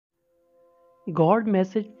God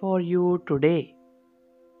message for you today.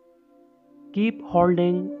 Keep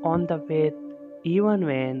holding on the faith even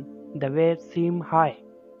when the waves seem high.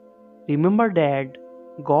 Remember that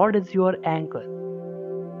God is your anchor.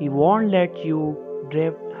 He won't let you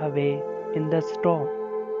drift away in the storm.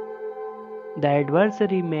 The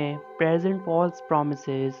adversary may present false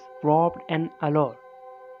promises, robbed and allure,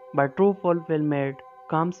 but true fulfillment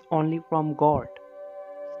comes only from God.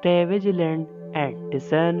 Stay vigilant and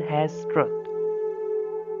discern His truth.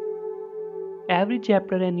 Every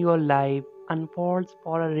chapter in your life unfolds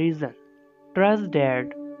for a reason. Trust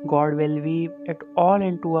that God will weave it all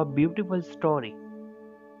into a beautiful story,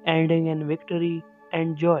 ending in victory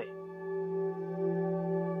and joy.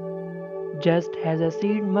 Just as a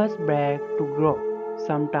seed must break to grow,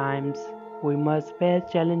 sometimes we must face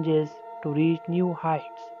challenges to reach new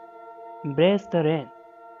heights. Embrace the rain,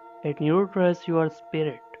 it nurtures your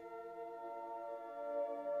spirit.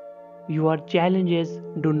 Your challenges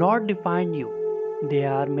do not define you, they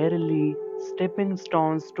are merely stepping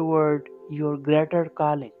stones toward your greater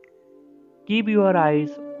calling. Keep your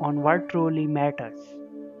eyes on what truly matters.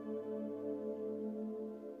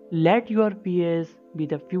 Let your fears be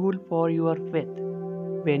the fuel for your faith.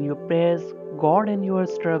 When you praise God in your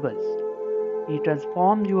struggles, He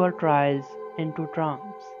transforms your trials into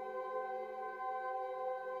triumphs.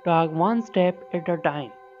 Take one step at a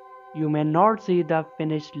time. You may not see the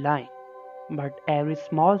finish line, but every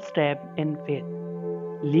small step in faith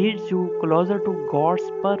leads you closer to God's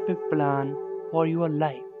perfect plan for your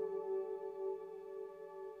life.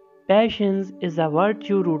 Patience is a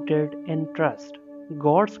virtue rooted in trust.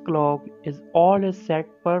 God's clock is always set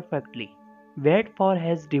perfectly. Wait for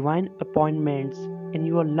His divine appointments in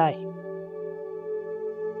your life.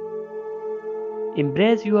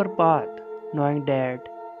 Embrace your path, knowing that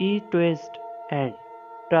each twist and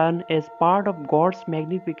turn is part of God's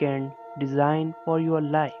magnificent design for your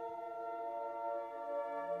life.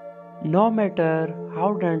 No matter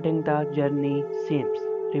how daunting the journey seems,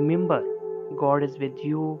 remember God is with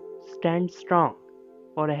you. Stand strong,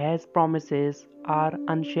 for His promises are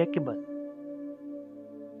unshakable.